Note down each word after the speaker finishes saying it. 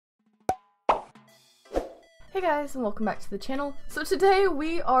Hey guys, and welcome back to the channel. So today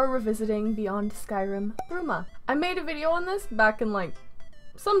we are revisiting Beyond Skyrim Bruma. I made a video on this back in like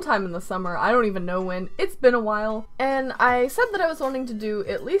sometime in the summer, I don't even know when. It's been a while, and I said that I was wanting to do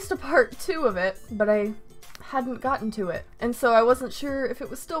at least a part 2 of it, but I hadn't gotten to it. And so I wasn't sure if it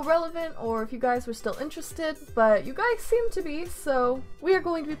was still relevant or if you guys were still interested, but you guys seem to be, so we are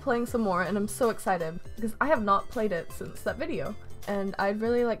going to be playing some more, and I'm so excited because I have not played it since that video. And I'd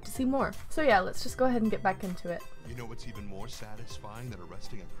really like to see more. So yeah, let's just go ahead and get back into it. You know what's even more satisfying than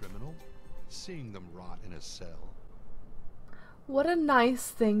arresting a criminal? Seeing them rot in a cell. What a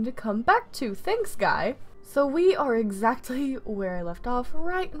nice thing to come back to. Thanks, guy. So we are exactly where I left off,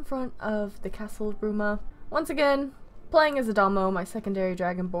 right in front of the Castle of Bruma. Once again, playing as Adamo, my secondary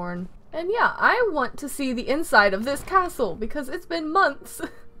dragonborn. And yeah, I want to see the inside of this castle because it's been months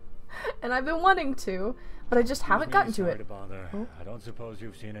and I've been wanting to. But I just haven't gotten to it. Sorry to bother. Oh. I don't suppose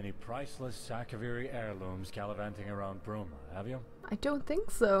you've seen any priceless Sakaviri heirlooms gallivanting around Bruma, have you? I don't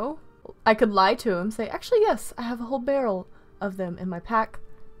think so. I could lie to him, say, actually yes, I have a whole barrel of them in my pack.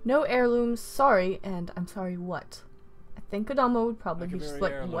 No heirlooms, sorry, and I'm sorry what? I think Adamo would probably be just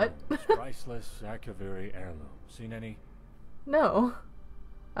like, what? Priceless Sakaviri heirlooms. Seen any? No.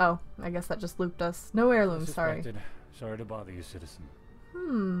 Oh, I guess that just looped us. No heirlooms, sorry. Sorry to bother you, citizen.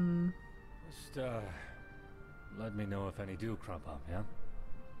 Just, let me know if any do crop up, yeah?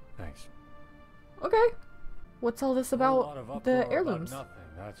 Thanks. Okay. What's all this about the heirlooms? About nothing,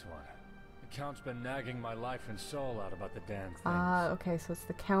 that's what. The Count's been nagging my life and soul out about the damn things. Ah, okay, so it's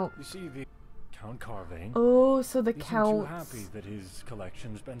the Count. You see, the Count Carvane. Oh, so the Count. Count's... too happy that his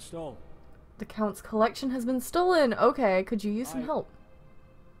collection's been stolen. The Count's collection has been stolen. Okay, could you use some help?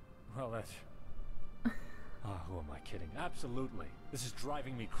 Well, that's... who am I kidding? Absolutely. This is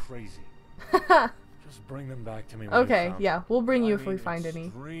driving me crazy. Just bring them back to me. Okay, yeah, we'll bring you if we find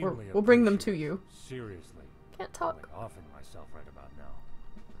any. We'll bring them to you. Seriously. Can't talk. I'm offing myself right about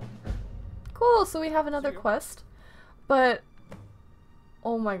now. Cool, so we have another quest. But,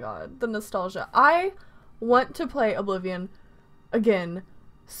 oh my god, the nostalgia. I want to play Oblivion again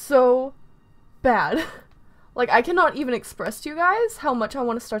so bad. Like, I cannot even express to you guys how much I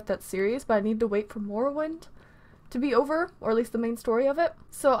want to start that series, but I need to wait for Morrowind to be over, or at least the main story of it.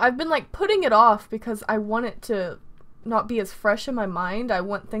 So I've been like putting it off because I want it to not be as fresh in my mind. I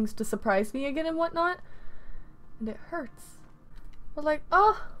want things to surprise me again and whatnot. And it hurts. But like,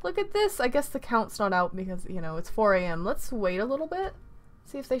 oh, look at this. I guess the Count's not out because, you know, it's 4 AM. Let's wait a little bit.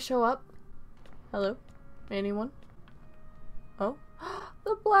 See if they show up. Hello? Anyone? Oh.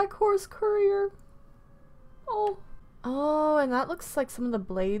 The Black Horse Courier. Oh. Oh, and that looks like some of the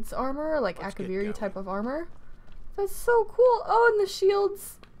Blades armor, like Akaviri type of armor. That's so cool. Oh, and the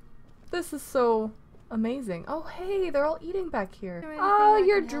shields. This is so amazing. Oh, hey, they're all eating back here. Oh,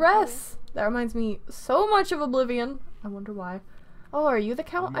 your dress. That reminds me so much of Oblivion. I wonder why. Oh, are you the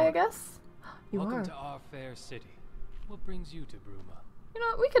Count, I guess? You are. Welcome to our fair city. What brings you to Bruma? You know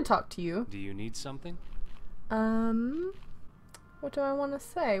what? We could talk to you. Do you need something? What do I want to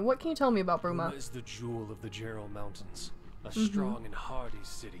say? What can you tell me about Bruma? Bruma is the jewel of the Gerald Mountains. A strong and hardy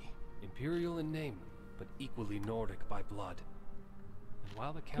city. Imperial in name, but equally Nordic by blood. And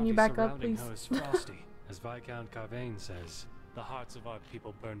while the county surrounding her is frosty, as Viscount Carvane says, the hearts of our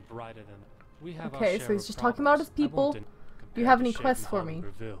people burn brighter than we have. Okay, so he's just talking about his people. Do you have any quests for me?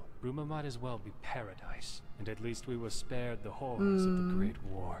 Bruma might as well be paradise, and at least we were spared the horrors of the Great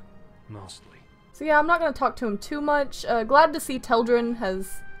War, mostly. So yeah, I'm not gonna talk to him too much. Glad to see Teldrin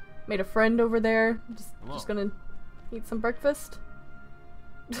has made a friend over there. Just gonna eat some breakfast.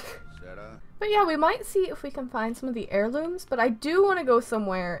 But yeah, we might see if we can find some of the heirlooms, but I do want to go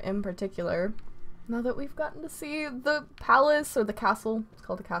somewhere in particular. Now that we've gotten to see the palace, or the castle. It's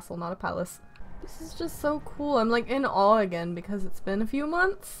called a castle, not a palace. This is just so cool. I'm like in awe again because it's been a few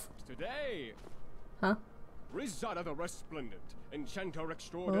months. Today. Huh? Rizada the Resplendent, enchanter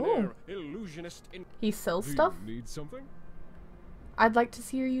extraordinaire, illusionist in... He sells stuff? Do you need something? I'd like to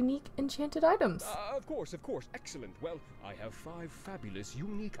see your unique enchanted items. Of course. Excellent. Well, I have 5 fabulous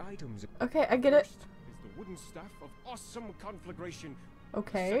unique items. Okay, I get it. First is the wooden staff of awesome conflagration.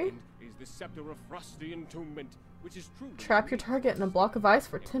 Okay. Second is the scepter of frosty entombment, which is truly... Trap your target in a block of ice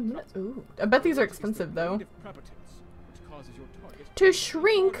for 10 minutes. Ooh. I bet these are expensive, though. To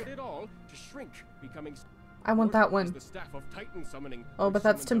shrink? I want that one. Oh, but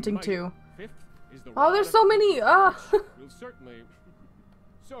that's tempting, too. Oh, there's so many! Ah!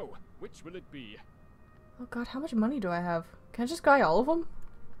 So, which will it be? Oh god, how much money do I have? Can I just buy all of them?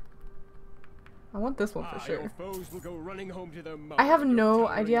 I want this one for sure. I have no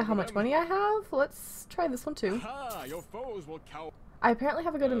idea how much money I have. Let's try this one too. I apparently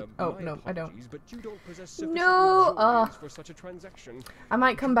have a good. Oh My no, I don't. apologies, but you don't possess sufficient No. jewelries for such a transaction. I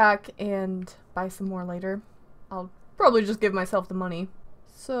might come back and buy some more later. I'll probably just give myself the money.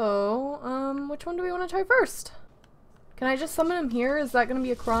 So, which one do we want to try first? Can I just summon him here? Is that gonna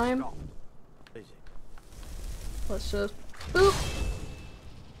be a crime? Let's just boop.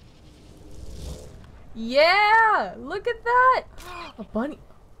 Yeah! Look at that! A bunny.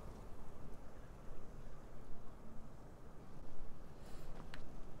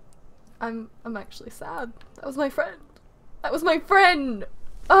 I'm actually sad. That was my friend. That was my friend!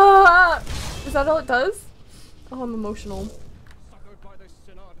 Ah! Is that all it does? Oh, I'm emotional.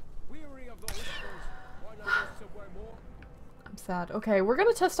 I'm sad. Okay, we're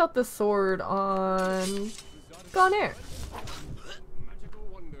gonna test out this sword on Gonair.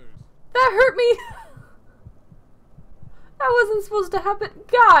 That hurt me! That wasn't supposed to happen.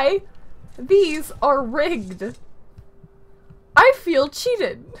 Guy, these are rigged. I feel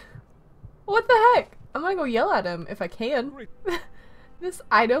cheated. What the heck? I'm gonna go yell at him if I can. This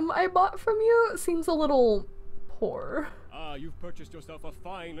item I bought from you seems a little poor. Ah, you've purchased yourself a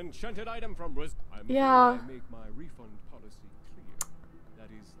fine enchanted item from Riz. Yeah. I make my refund policy clear. That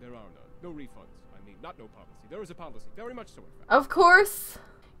is, there are no refunds. I mean, not no policy. There is a policy. Very much so, in fact. Of course.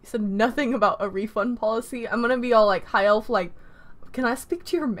 You said nothing about a refund policy. I'm gonna be all like high elf, like, can I speak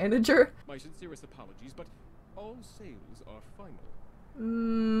to your manager? My sincerest apologies, but all sales are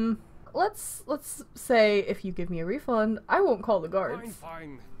final. Let's say if you give me a refund, I won't call the guards.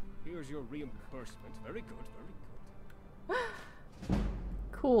 Fine, fine. Here's your reimbursement. Very good, very good.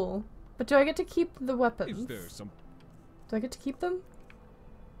 Cool. But do I get to keep the weapons? Is there some... Do I get to keep them?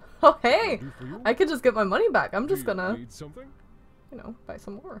 Oh hey! I could just get my money back. I'm just gonna, need something? you know, buy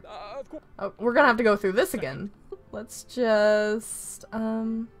some more. Of course. Oh, we're gonna have to go through this again. Let's just, I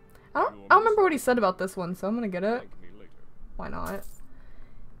don't remember what he said about this one, so I'm gonna get it. Thank me later. Why not?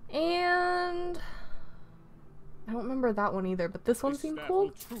 And I don't remember that one either, but this one This seemed staff cool.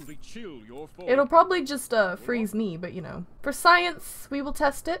 will truly chill your foe. It'll probably just freeze me, but you know. For science, we will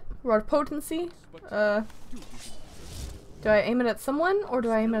test it. Our potency. Do I aim it at someone or do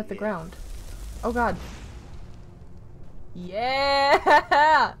I aim it at the ground? Oh god.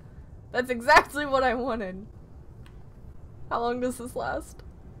 Yeah! That's exactly what I wanted. How long does this last?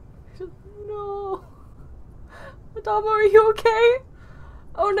 No. Adamo, are you okay?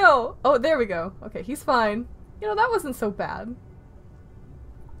 Oh no. Oh, there we go. Okay, he's fine. You know, that wasn't so bad.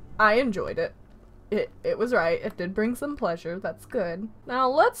 I enjoyed it. It was right. It did bring some pleasure. That's good. Now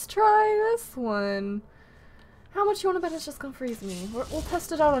let's try this one. How much you want to bet it's just gonna freeze me? We'll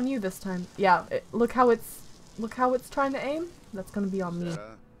test it out on you this time. Yeah, look how it's trying to aim. That's gonna be on me.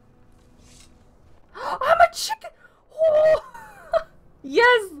 I'm a chicken! Oh!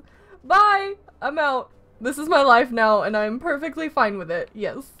 Yes! Bye! I'm out. This is my life now, and I'm perfectly fine with it.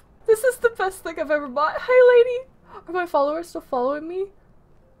 Yes. This is the best thing I've ever bought. Hi, lady! Are my followers still following me?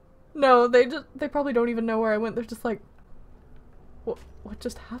 No, they probably don't even know where I went. They're just like, what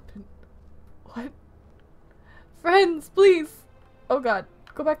just happened? What? Friends, please! Oh god,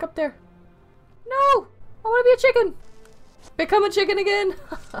 go back up there. No! I want to be a chicken! Become a chicken again!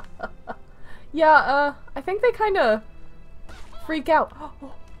 Yeah, I think they kinda freak out.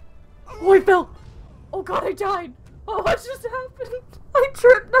 Oh, I fell! Oh god, I died! Oh, what just happened? I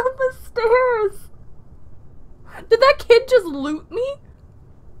tripped down the stairs! Did that kid just loot me?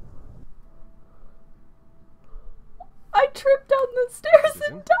 I tripped down the stairs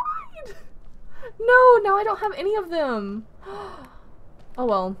and died! No, now I don't have any of them. Oh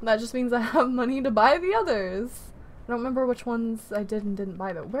well, that just means I have money to buy the others. I don't remember which ones I did and didn't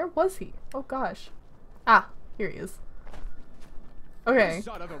buy though. Where was he? Oh gosh. Ah, here he is. Okay.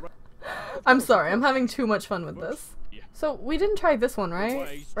 I'm sorry, I'm having too much fun with this. So, we didn't try this one,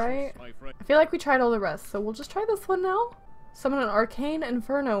 right? Right? I feel like we tried all the rest, so we'll just try this one now. Summon an Arcane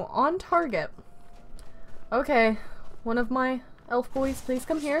Inferno on target. Okay, one of my elf boys, please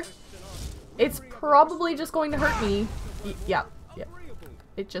come here. It's probably just going to hurt me. Yeah.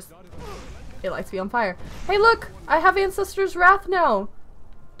 It lights me on fire. Hey look! I have Ancestor's Wrath now!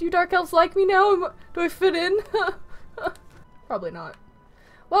 Do you Dark Elves like me now? Do I fit in? Probably not.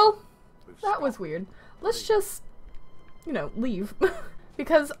 Well, that was weird. Let's just, you know, leave.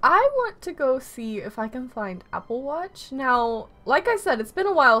 Because I want to go see if I can find Applewatch. Now, like I said, it's been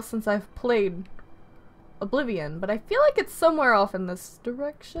a while since I've played Oblivion, but I feel like it's somewhere off in this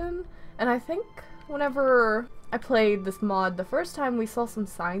direction. And I think whenever I played this mod the first time, we saw some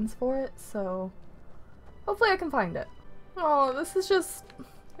signs for it, so hopefully I can find it. Oh, this is just,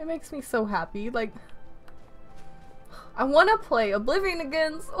 it makes me so happy. Like, I want to play Oblivion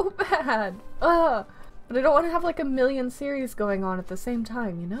again so bad. But I don't want to have like a million series going on at the same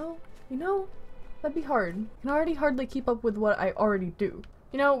time, you know? You know? That'd be hard. I can already hardly keep up with what I already do.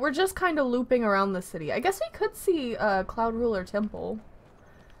 You know, we're just kind of looping around the city. I guess we could see Cloud Ruler Temple.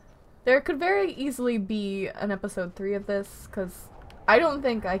 There could very easily be an episode 3 of this, because I don't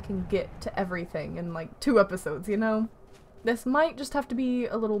think I can get to everything in like 2 episodes, you know? This might just have to be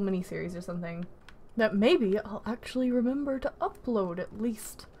a little mini-series or something that maybe I'll actually remember to upload at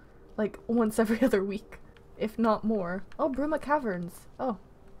least like once every other week, if not more. Oh, Bruma Caverns. Oh.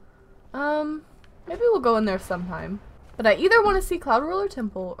 Maybe we'll go in there sometime. But I either want to see Cloud Ruler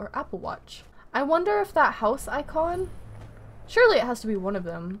Temple or Applewatch. I wonder if that house icon, surely it has to be one of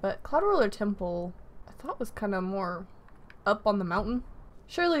them, but Cloud Ruler Temple I thought was kind of more up on the mountain.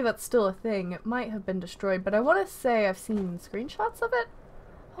 Surely that's still a thing. It might have been destroyed, but I want to say I've seen screenshots of it.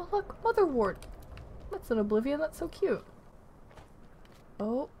 Oh look, Motherwort. That's an Oblivion, that's so cute.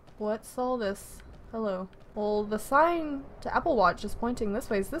 Oh, what's all this? Hello. Well, the sign to Applewatch is pointing this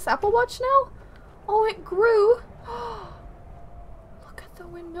way. Is this Applewatch now? Oh, it grew! Look at the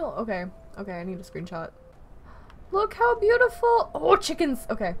windmill. Okay, okay, I need a screenshot. Look how beautiful! Oh, chickens!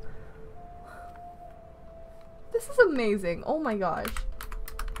 Okay. This is amazing. Oh my gosh.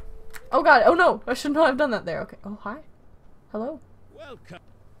 Oh god, oh no! I should not have done that there. Okay. Oh, hi. Hello. Welcome.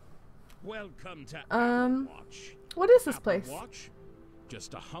 Welcome to Applewatch. What is this place? Applewatch?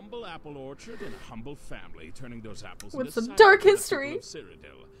 Just a humble apple orchard and a humble family turning those apples with into some dark cider history. of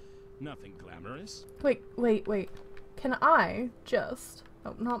Cyrodiil. Nothing glamorous. Wait. Can I just...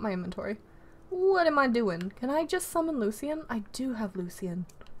 Oh, not my inventory. What am I doing? Can I just summon Lucian? I do have Lucian.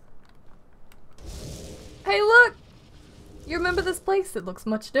 Hey, look! You remember this place? It looks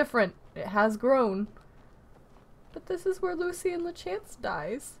much different. It has grown. But this is where Lucian LeChance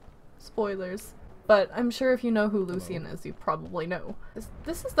dies. Spoilers. But I'm sure if you know who Lucian is, you probably know.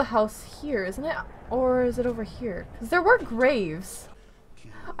 This is the house here, isn't it? Or is it over here? Because there were graves.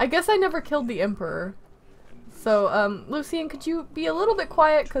 I guess I never killed the Emperor. So, Lucian, could you be a little bit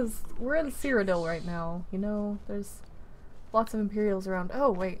quiet? Because we're in Cyrodiil right now. You know, there's lots of Imperials around.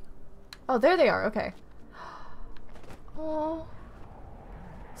 Oh, wait. Oh, there they are. Okay. Oh.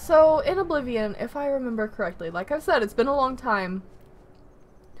 So, in Oblivion, if I remember correctly, like I've said, it's been a long time.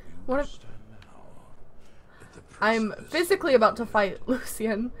 I'm physically about to fight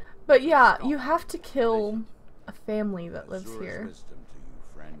Lucian. But yeah, you have to kill a family that lives here.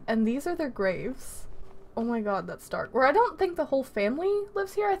 And these are their graves. Oh my god, that's dark. Where I don't think the whole family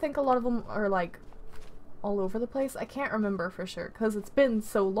lives here. I think a lot of them are like all over the place. I can't remember for sure because it's been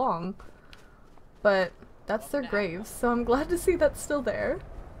so long. But that's their graves. So I'm glad to see that's still there.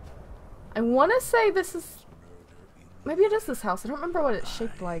 I want to say this is... Maybe it is this house. I don't remember what it's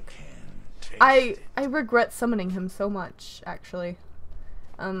shaped like. I regret summoning him so much, actually.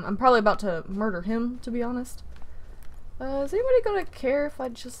 I'm probably about to murder him, to be honest. Is anybody gonna care if I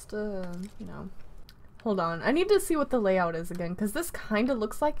just, you know... Hold on. I need to see what the layout is again, because this kind of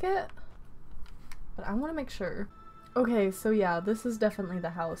looks like it. But I want to make sure. Okay, so yeah, this is definitely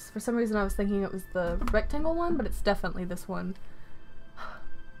the house. For some reason I was thinking it was the rectangle one, but it's definitely this one.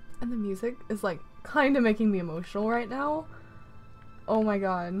 And the music is like kind of making me emotional right now. Oh my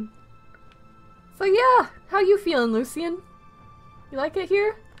god. So yeah, how you feeling, Lucian? You like it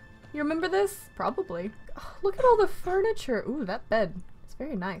here? You remember this? Probably. Oh, look at all the furniture. Ooh, that bed. It's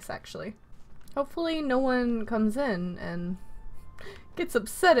very nice, actually. Hopefully no one comes in and gets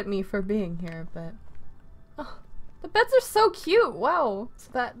upset at me for being here, but... Oh, the beds are so cute! Wow!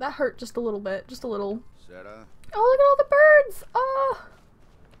 So that hurt just a little bit. Just a little. Sarah. Oh, look at all the birds! Oh!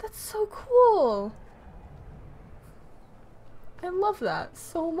 That's so cool! I love that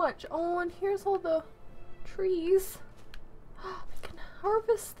so much. Oh, and here's all the trees. Oh, we can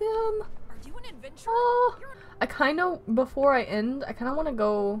harvest them. Are you an adventurer? Oh, I kind of, before I end, I kind of want to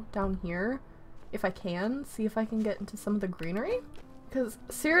go down here, if I can, see if I can get into some of the greenery. Because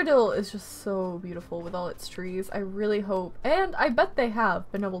Cyrodiil is just so beautiful with all its trees. I really hope, and I bet they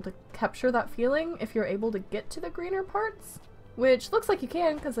have been able to capture that feeling if you're able to get to the greener parts. Which looks like you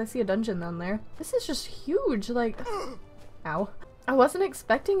can, because I see a dungeon down there. This is just huge, like... Ow. I wasn't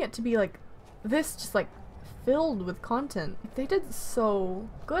expecting it to be like this, just like filled with content. They did so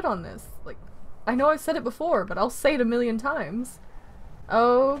good on this. Like, I know I've said it before, but I'll say it a million times.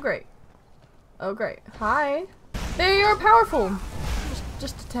 Oh, great. Oh, great. Hi. They are powerful.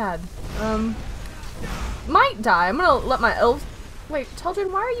 Just a tad. Might die. I'm gonna let my elves... Wait,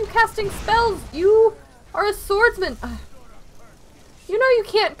 Teldrin, why are you casting spells? You are a swordsman. You know you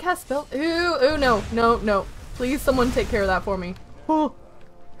can't cast spells. Ooh, no. Please, someone take care of that for me. Oh,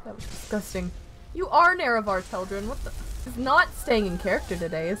 that was disgusting. You are Nerevar, Teldrin. What the? He's not staying in character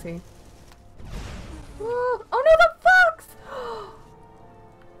today, is he? Oh no, the fox!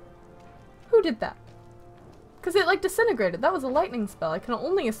 Who did that? Because it like disintegrated. That was a lightning spell. I can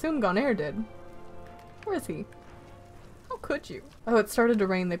only assume Gonair did. Where is he? How could you? Oh, it started to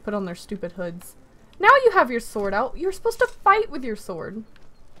rain. They put on their stupid hoods. Now you have your sword out. You're supposed to fight with your sword.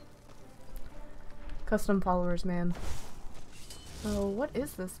 Custom followers, man. Oh, what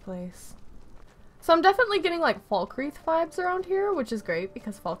is this place? So I'm definitely getting like Falkreath vibes around here, which is great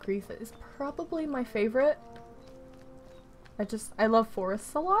because Falkreath is probably my favorite. I love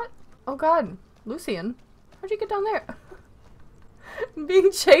forests a lot. Oh god, Lucian. How'd you get down there?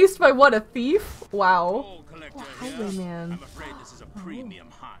 Being chased by what, a thief? Wow. Oh, highwayman. I'm afraid this is a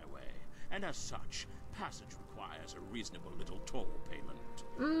premium highway, and as such, passage requires a reasonable little toll payment.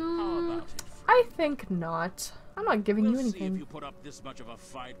 How about it? I think not. I'm not giving you See anything. if you put up this much of a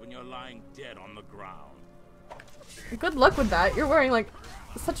fight when you're lying dead on the ground. Good luck with that. You're wearing like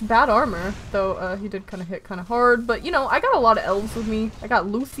such bad armor, though. He did kind of hit kind of hard, but you know, I got a lot of elves with me. I got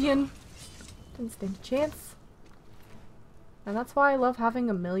Lucian. Didn't stand a chance. And that's why I love having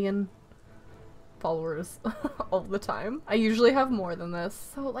 1 million followers all the time. I usually have more than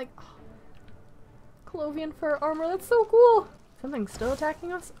this. So like, oh, Colovian fur armor, that's so cool. Something's still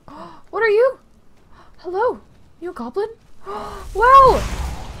attacking us. Oh, what are you? Hello, you a goblin? Wow!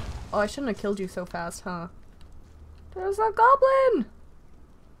 Oh, I shouldn't have killed you so fast, huh? There's a goblin!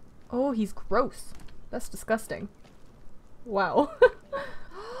 Oh, he's gross. That's disgusting. Wow.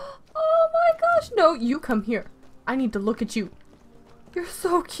 Oh my gosh, no, you come here. I need to look at you. You're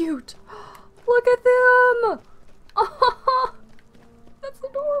so cute. Look at them! Oh, that's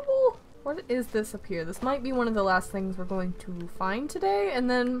adorable. What is this up here? This might be one of the last things we're going to find today, and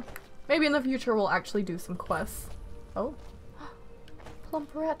then maybe in the future we'll actually do some quests. Oh.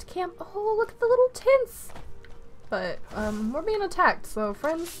 Plump rat camp. Oh, look at the little tents! But, we're being attacked, so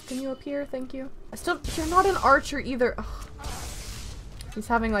friends, can you appear? Thank you. You're not an archer either. Ugh. He's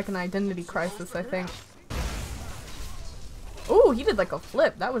having like an identity crisis, I think. Oh, he did like a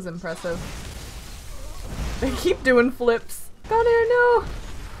flip. That was impressive. They keep doing flips. Gonair, no!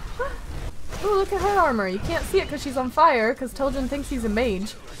 Oh, look at her armor. You can't see it because she's on fire, because Teldrin thinks he's a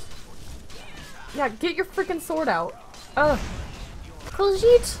mage. Yeah, get your freaking sword out.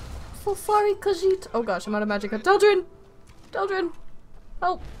 Khajiit! So sorry, Khajiit. Oh gosh, I'm out of magic. Teldrin! Teldrin!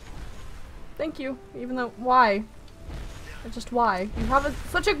 Help! Thank you. Even though, why? Just why? You have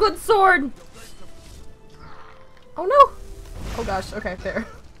such a good sword! Oh no! Oh gosh, okay, there.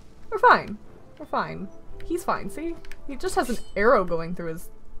 We're fine. We're fine. He's fine, see? He just has an arrow going through his...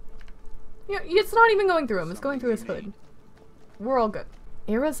 Yeah, it's not even going through him, it's going through his hood. We're all good.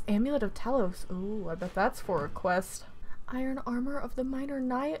 Era's Amulet of Talos. Ooh, I bet that's for a quest. Iron Armor of the Minor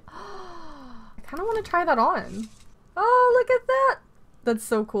Knight. I kind of want to try that on. Oh, look at that! That's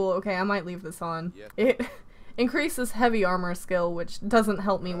so cool. Okay, I might leave this on. Yep. It increases heavy armor skill, which doesn't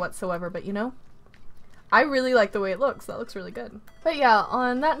help me whatsoever, but you know? I really like the way it looks. That looks really good. But yeah,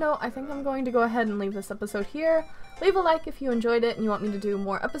 on that note, I think I'm going to go ahead and leave this episode here. Leave a like if you enjoyed it and you want me to do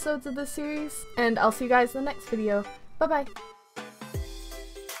more episodes of this series, and I'll see you guys in the next video. Bye-bye!